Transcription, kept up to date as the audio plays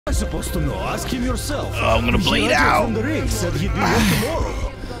I'm supposed to know. Ask him yourself. Oh, I'm gonna bleed out. From the rig said he'd be home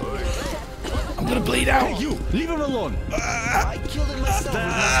tomorrow. I'm gonna bleed out. Hey, you, leave him alone. I killed him myself.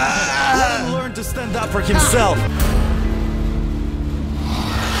 Let him learn to stand up for himself.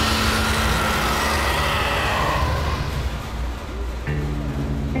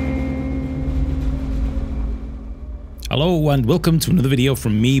 Hello and welcome to another video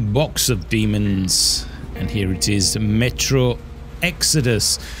from me, Box of Demons. And here it is, Metro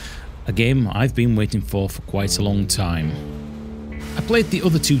Exodus, a game I've been waiting for quite a long time. I played the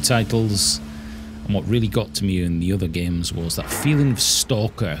other two titles, and what really got to me in the other games was that feeling of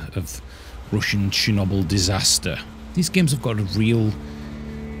Stalker, of Russian Chernobyl disaster. These games have got a real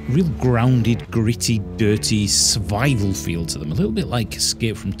grounded, gritty, dirty survival feel to them, a little bit like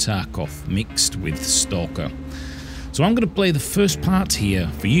Escape from Tarkov mixed with Stalker. So I'm going to play the first part here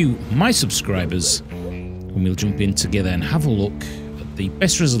for you, my subscribers, and we'll jump in together and have a look at the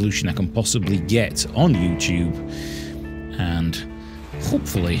best resolution I can possibly get on YouTube, and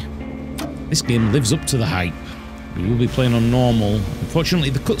hopefully this game lives up to the hype. We will be playing on normal. Unfortunately,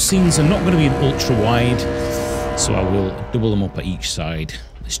 the cutscenes are not going to be in ultra wide, so I will double them up at each side.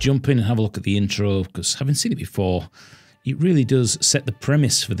 Let's jump in and have a look at the intro, because having seen it before, it really does set the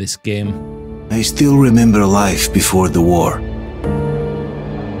premise for this game. I still remember life before the war.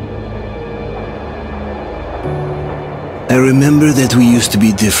 I remember that we used to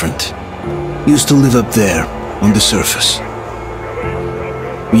be different. Used to live up there, on the surface.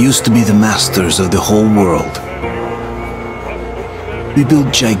 We used to be the masters of the whole world. We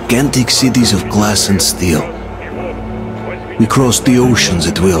built gigantic cities of glass and steel. We crossed the oceans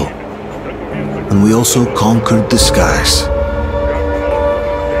at will. And we also conquered the skies.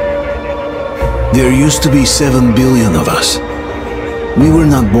 There used to be 7 billion of us. We were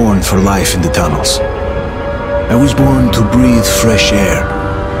not born for life in the tunnels. I was born to breathe fresh air,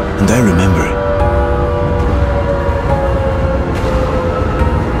 and I remember it.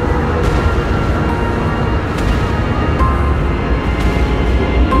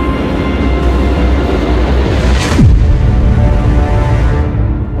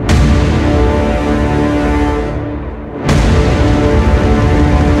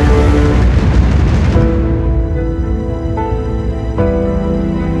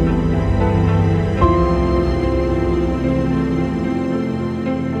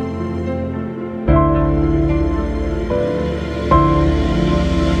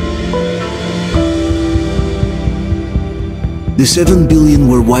 The 7 billion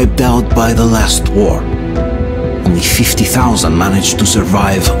were wiped out by the last war. Only 50,000 managed to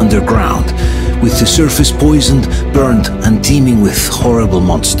survive underground, with the surface poisoned, burned, and teeming with horrible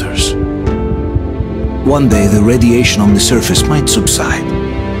monsters. One day the radiation on the surface might subside,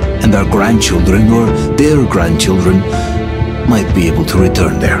 and our grandchildren or their grandchildren might be able to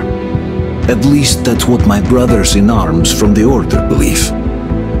return there. At least that's what my brothers in arms from the Order believe.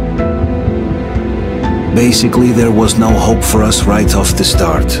 Basically, there was no hope for us right off the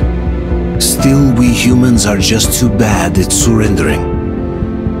start. Still, we humans are just too bad at surrendering.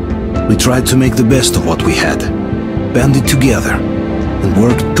 We tried to make the best of what we had, banded together, and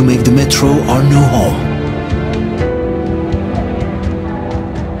worked to make the Metro our new home.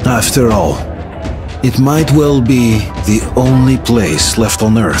 After all, it might well be the only place left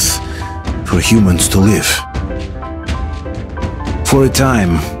on Earth for humans to live. For a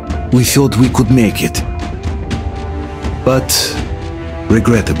time, we thought we could make it. But,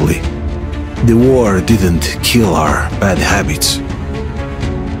 regrettably, the war didn't kill our bad habits.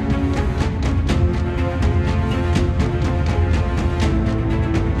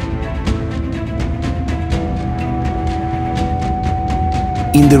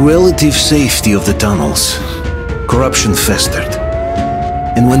 In the relative safety of the tunnels, corruption festered.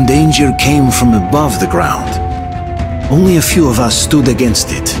 And when danger came from above the ground, only a few of us stood against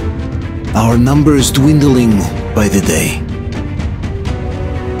it, our numbers dwindling by the day.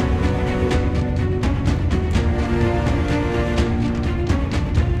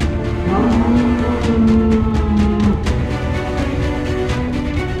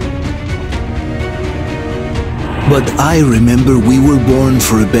 But I remember we were born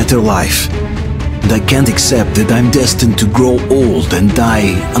for a better life, and I can't accept that I'm destined to grow old and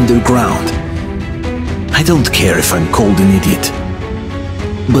die underground. I don't care if I'm called an idiot.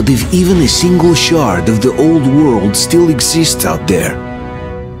 But if even a single shard of the old world still exists out there,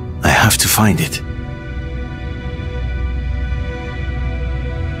 I have to find it.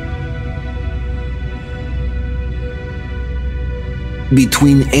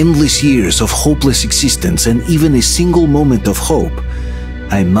 Between endless years of hopeless existence and even a single moment of hope,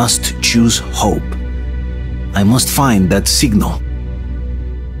 I must choose hope. I must find that signal.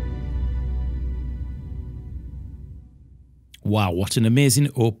 Wow, what an amazing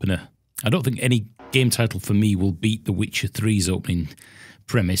opener. I don't think any game title for me will beat The Witcher 3's opening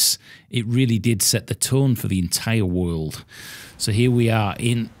premise. It really did set the tone for the entire world. So here we are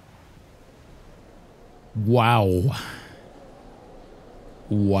in... Wow.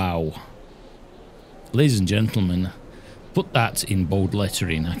 Wow. Ladies and gentlemen, put that in bold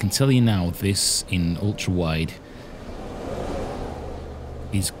lettering. I can tell you now, this in ultra wide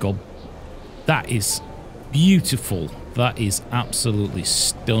is that is beautiful. That is absolutely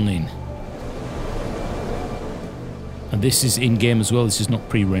stunning. And this is in-game as well. This is not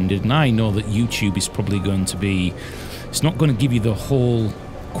pre-rendered. And I know that YouTube is probably going to be... It's not going to give you the whole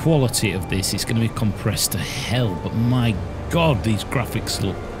quality of this. It's going to be compressed to hell. But my God, these graphics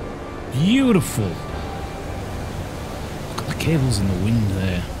look beautiful. Look at the cables in the wind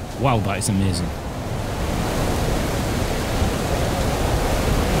there. Wow, that is amazing.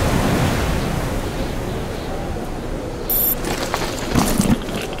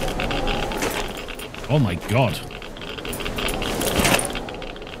 Oh my God.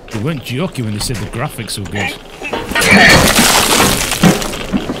 They weren't joking when they said the graphics were good.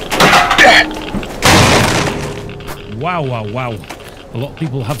 Wow, wow, wow. A lot of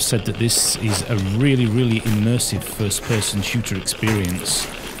people have said that this is a really, really immersive first-person shooter experience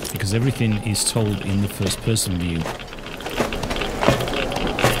because everything is told in the first-person view.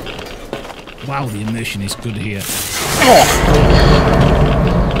 Wow, the immersion is good here.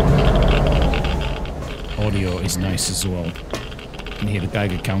 Audio is nice as well. You can hear the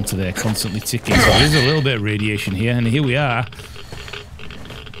Geiger counter there constantly ticking. So there's a little bit of radiation here, and here we are.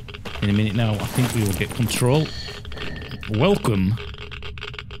 In a minute now, I think we will get control. Welcome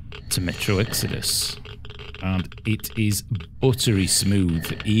to Metro Exodus. And it is buttery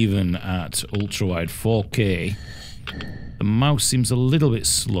smooth, even at ultra-wide 4K. The mouse seems a little bit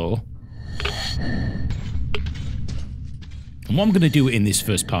slow. And what I'm going to do in this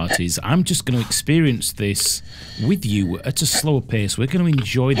first part is I'm just going to experience this with you at a slower pace. We're going to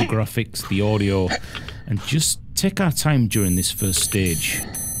enjoy the graphics, the audio, and just take our time during this first stage.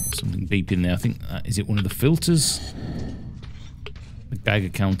 Something beeping there. I think, is it one of the filters? The Geiger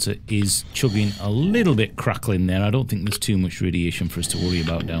counter is chugging a little bit crackling there. I don't think there's too much radiation for us to worry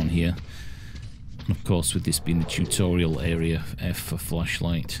about down here. And of course, with this being the tutorial area, F for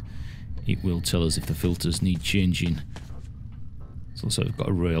flashlight, it will tell us if the filters need changing. So we've got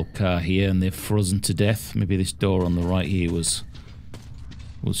a rail car here and they're frozen to death. Maybe this door on the right here was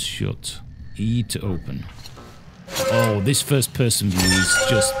shut. E to open. Oh, this first person view is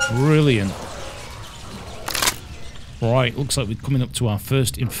just brilliant. Right, looks like we're coming up to our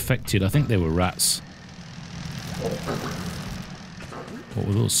first infected. I think they were rats. What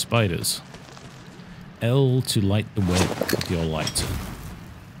were those spiders? L to light the way with your light.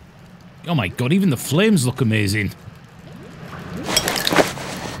 Oh my God, even the flames look amazing.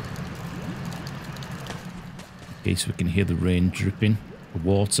 Okay, so we can hear the rain dripping, the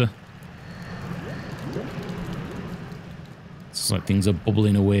water. It's like things are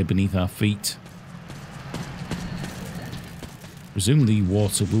bubbling away beneath our feet. Presumably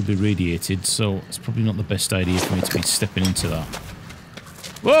water will be radiated, so it's probably not the best idea for me to be stepping into that.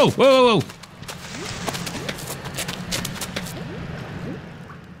 Whoa, whoa, whoa, whoa!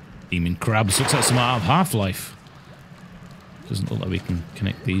 Demon crabs, looks like some out of Half-Life. Doesn't look like we can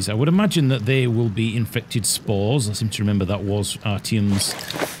connect these. I would imagine that they will be infected spores. I seem to remember that was Artyom's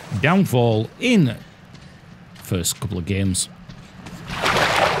downfall in the first couple of games.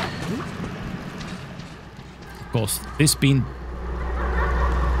 Of course, this being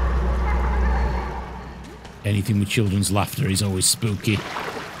anything with children's laughter is always spooky.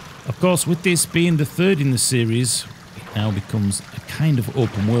 Of course, with this being the third in the series, it now becomes a kind of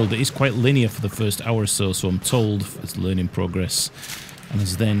open world. It is quite linear for the first hour or so, so I'm told, as learning progress. And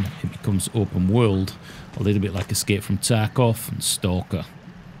as then it becomes open world, a little bit like Escape from Tarkov and Stalker.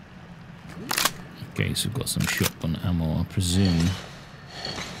 Okay, so we've got some shotgun ammo, I presume.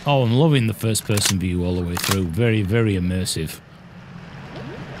 Oh, I'm loving the first person view all the way through. Very, very immersive.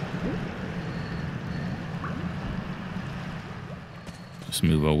 Let's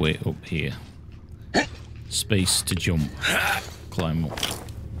move our way up here. Space to jump. Climb up.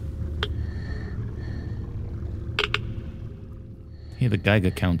 Hear the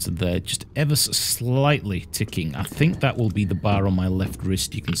Geiger counter there, just ever so slightly ticking. I think that will be the bar on my left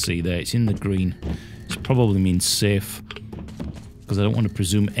wrist you can see there. It's in the green. Which probably means safe. Because I don't want to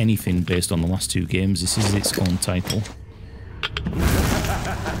presume anything based on the last two games. This is its own title.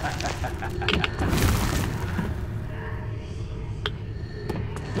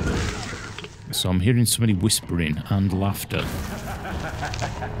 So I'm hearing somebody whispering and laughter.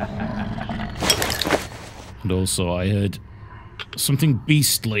 And also I heard something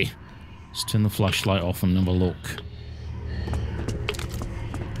beastly. Let's turn the flashlight off and have a look.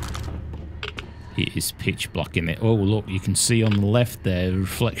 It is pitch black in it. Oh, look, you can see on the left there a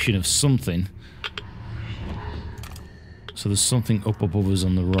reflection of something. So there's something up above us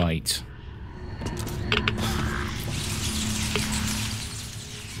on the right.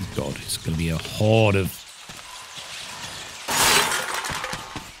 God, it's going to be a horde of...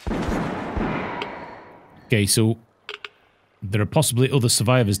 Okay, so there are possibly other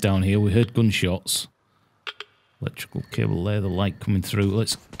survivors down here. We heard gunshots. Electrical cable there, the light coming through.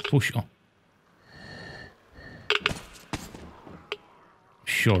 Let's push on.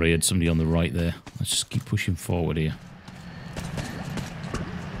 Sure, I had somebody on the right there. Let's just keep pushing forward here.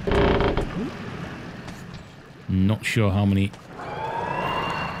 Not sure how many...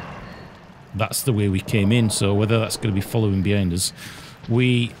 That's the way we came in, so whether that's going to be following behind us.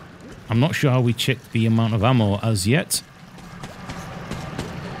 I'm not sure how we checked the amount of ammo as yet.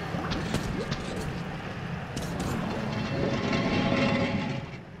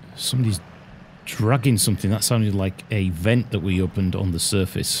 Somebody's dragging something. That sounded like a vent that we opened on the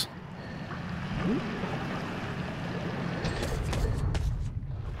surface.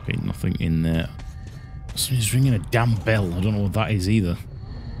 Okay, nothing in there. Somebody's ringing a damn bell. I don't know what that is either.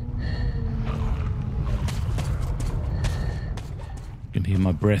 I can hear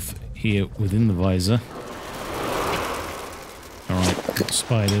my breath here within the visor. Alright, got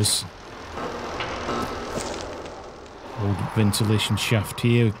spiders. Old ventilation shaft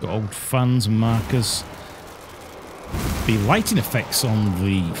here. We've got old fans and markers. The lighting effects on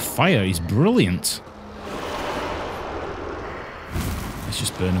the fire is brilliant. Let's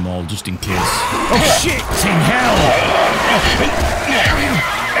just burn them all just in case. Oh shit! In hell!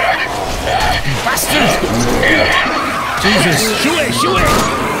 Bastard! Jesus! Shoot it! Shoot it!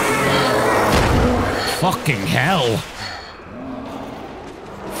 Fucking hell!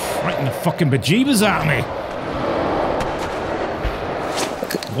 Frighten the fucking bejeebers out of me!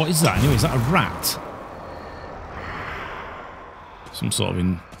 What is that anyway? Is that a rat? Some sort of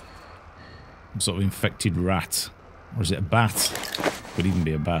infected rat. Or is it a bat? Could even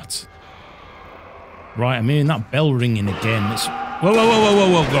be a bat. Right, I'm hearing that bell ringing again. Let's... Whoa, whoa, whoa, whoa, whoa,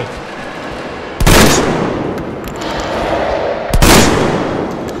 whoa, whoa.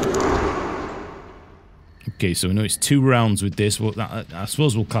 Okay, so we know it's 2 rounds with this. Well, I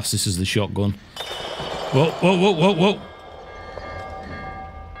suppose we'll class this as the shotgun. Whoa, whoa, whoa, whoa, whoa.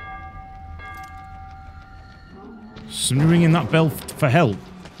 Somebody ringing that bell for help.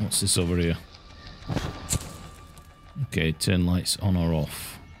 What's this over here? Okay, turn lights on or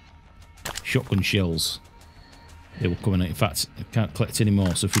off. Shotgun shells. They were coming out. In fact, I can't collect any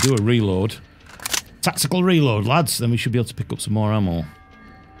more. So if we do a reload, tactical reload, lads, then we should be able to pick up some more ammo.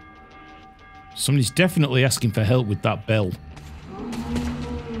 Somebody's definitely asking for help with that bell.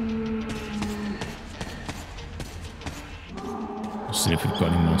 Let's see if we've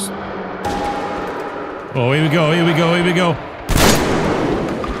got any more. Oh, here we go, here we go, here we go.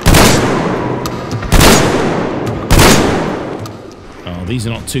 Oh, these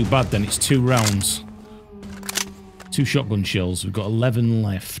are not too bad then. It's 2 rounds. 2 shotgun shells. We've got 11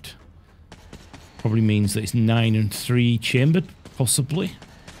 left. Probably means that it's 9 and 3 chambered, possibly.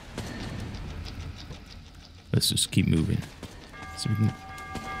 Let's just keep moving. So we can...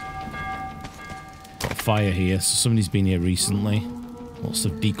 Got a fire here. So somebody's been here recently. Lots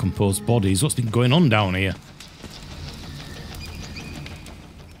of decomposed bodies. What's been going on down here?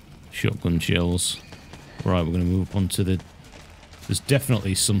 Shotgun shells. Right, we're going to move on to the... There's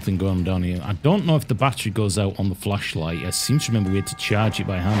definitely something going on down here. I don't know if the battery goes out on the flashlight. I seem to remember we had to charge it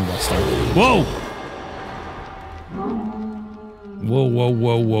by hand last time. Whoa! Whoa, whoa,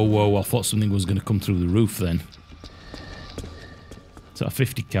 whoa, whoa, whoa. I thought something was going to come through the roof then. Is that a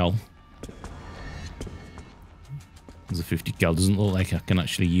 50 cal? There's a 50 cal. Doesn't look like I can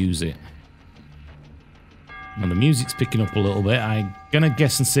actually use it. Now the music's picking up a little bit. I'm going to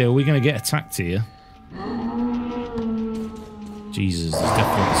guess and say, are we going to get attacked here? Jesus, there's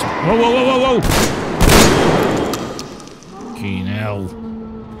definitely some... Whoa, whoa, whoa, whoa, whoa! Fucking hell.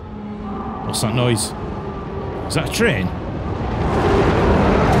 What's that noise? Is that a train?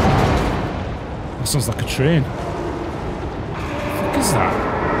 That sounds like a train. What the fuck is that?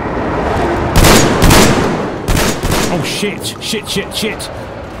 Oh shit, shit, shit, shit.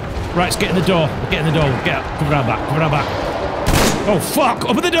 Right, let's get in the door. Get in the door. Get up. Cover our back. Cover our back. Oh fuck!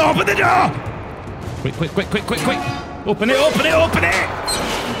 Open the door! Open the door! Quick, quick, quick, quick, quick, quick. Open it, open it, open it!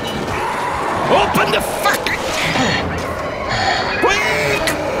 Open the fucking... Quick!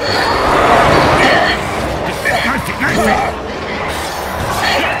 Knife it, knife it!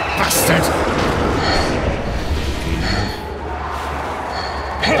 Bastard!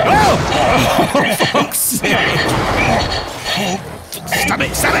 For fuck's sake! Stab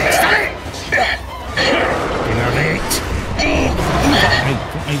it! Stab it! Stab it! Have it!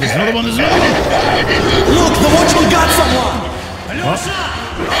 Hey, there's another one, there's another one! Look, the watchman got someone! Oh,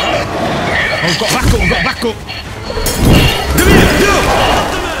 we've got backup, we've got backup! Come here, you!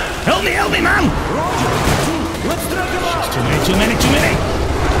 Help me, man! Let's drag him out! Too many!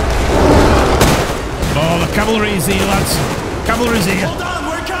 Oh, the cavalry is here, lads. Cavalry's here. Hold on,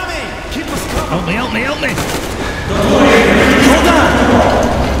 we're coming! Keep us covered! Help me! Hold on!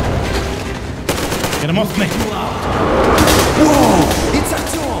 Get him off me. Whoa! It's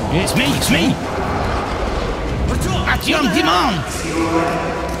Artyom! It's me! Artyom, demand!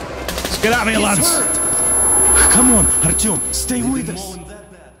 Let's get out of here, lads. Come on, Artyom, stay with us.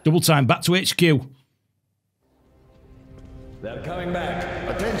 Double time, back to HQ. They're coming back.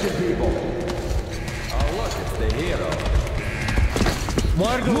 Attention, people. Oh, look, it's the hero.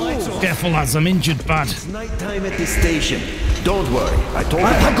 Why are the lights off? Careful, lads, I'm injured bad. It's nighttime at this station. Don't worry. I told you.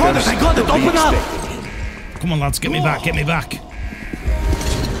 I got it! Open up! Come on, lads, get me back.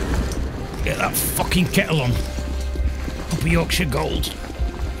 Get that fucking kettle on. Upper Yorkshire Gold.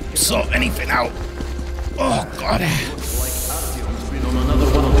 Sort anything out. Oh, God. Been on another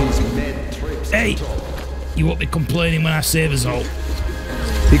one of these mad trips. Hey, you won't be complaining when I save us all.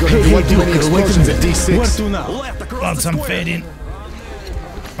 You're gonna be too many explosions at D6. Where to now? Left across Lads, the I'm square. fading.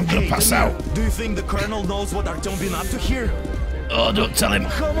 I'm gonna pass out. Do you think the colonel knows what Artyom been up to here? Oh, don't tell him.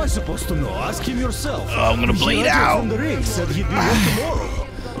 How am I supposed to know? Ask him yourself. Oh, I'm gonna bleed He out. from the ring said he'd be here tomorrow.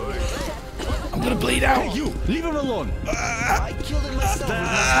 I'm gonna bleed out. Hey, you, leave him alone. I killed him myself.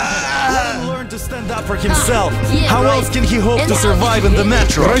 Let him learn to stand up for himself. Yeah, How right. else can he hope And to how survive did in the you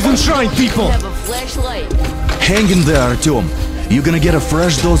metro? Rise and shine, people. Have a flashlight. Hang in there, Artyom. You're gonna get a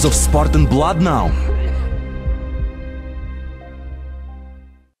fresh dose of Spartan blood now.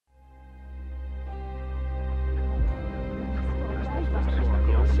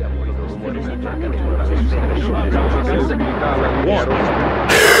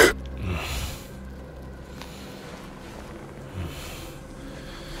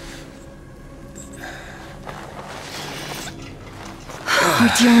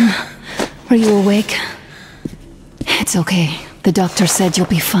 Artyom, are you awake? It's okay. The doctor said you'll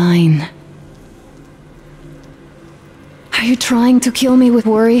be fine. Are you trying to kill me with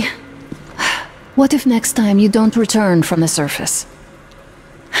worry? What if next time you don't return from the surface?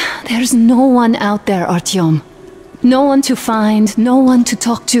 There's no one out there, Artyom. No one to find, no one to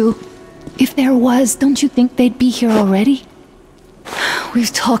talk to. If there was, don't you think they'd be here already?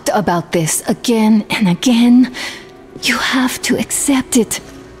 We've talked about this again and again. You have to accept it.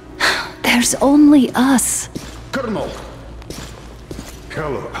 There's only us. Colonel!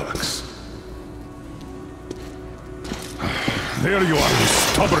 Hello, Alex. There you are, you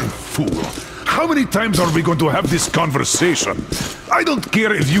stubborn fool. How many times are we going to have this conversation? I don't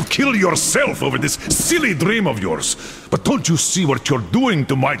care if you kill yourself over this silly dream of yours, but don't you see what you're doing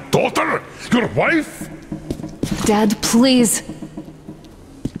to my daughter? Your wife? Dad, please.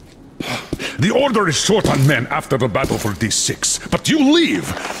 The Order is short on men after the battle for D6, but you leave.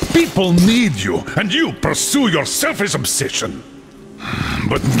 People need you, and you pursue your selfish obsession.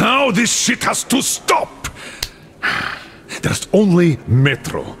 But now this shit has to stop. There's only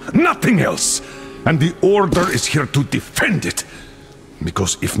Metro, nothing else. And the Order is here to defend it.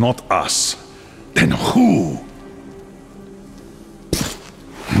 Because if not us, then who?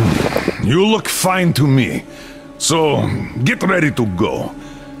 You look fine to me. So, get ready to go.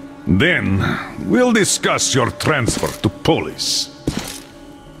 Then, we'll discuss your transfer to Polis.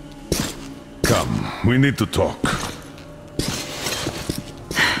 Come, we need to talk.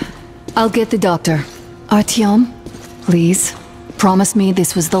 I'll get the doctor. Artyom, please, promise me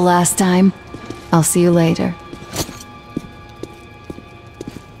this was the last time. I'll see you later.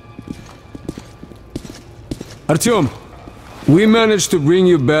 Artyom, we managed to bring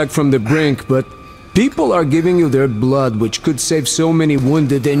you back from the brink, but people are giving you their blood, which could save so many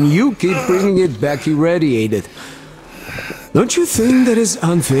wounded, and you keep bringing it back irradiated. Don't you think that is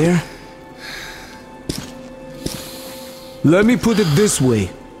unfair? Let me put it this way.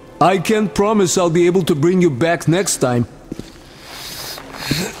 I can't promise I'll be able to bring you back next time.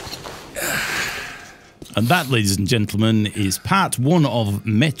 And that, ladies and gentlemen, is part one of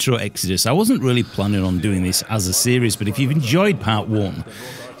Metro Exodus. I wasn't really planning on doing this as a series, but if you've enjoyed part one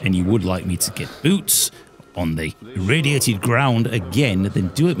and you would like me to get boots on the irradiated ground again, then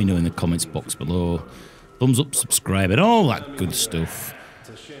do let me know in the comments box below. Thumbs up, subscribe, and all that good stuff.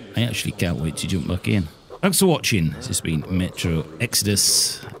 I actually can't wait to jump back in. Thanks for watching. This has been Metro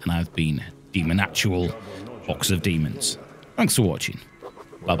Exodus, and I've been Demon Actual, Box of Demons. Thanks for watching.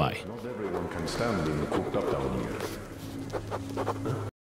 Bye-bye. Not everyone can stand being cooked up down here.